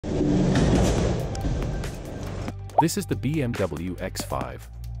This is the BMW X5.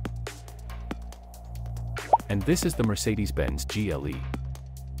 And this is the Mercedes-Benz GLE.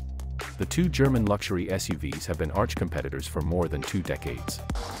 The two German luxury SUVs have been arch competitors for more than 2 decades.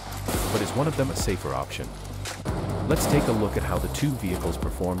 But is one of them a safer option? Let's take a look at how the two vehicles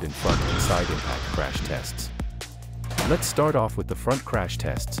performed in front and side impact crash tests. Let's start off with the front crash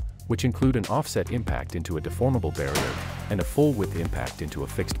tests, which include an offset impact into a deformable barrier, and a full-width impact into a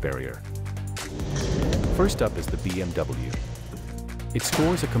fixed barrier. First up is the BMW. It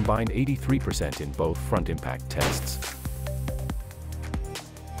scores a combined 83% in both front impact tests.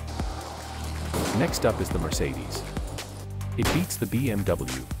 Next up is the Mercedes. It beats the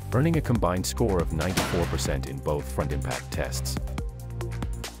BMW, earning a combined score of 94% in both front impact tests.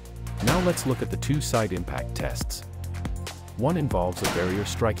 Now let's look at the two side impact tests. One involves a barrier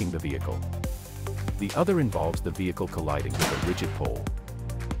striking the vehicle. The other involves the vehicle colliding with a rigid pole.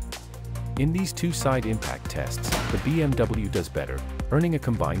 In these two side impact tests, the BMW does better, earning a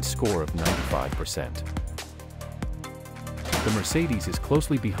combined score of 95%. The Mercedes is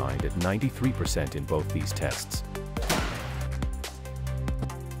closely behind at 93% in both these tests.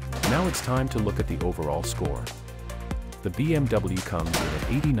 Now it's time to look at the overall score. The BMW comes in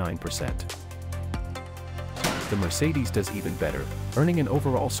at 89%. The Mercedes does even better, earning an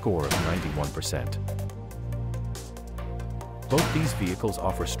overall score of 91%. Both these vehicles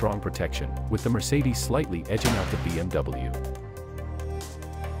offer strong protection, with the Mercedes slightly edging out the BMW.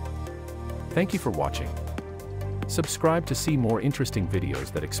 Thank you for watching. Subscribe to see more interesting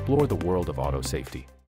videos that explore the world of auto safety.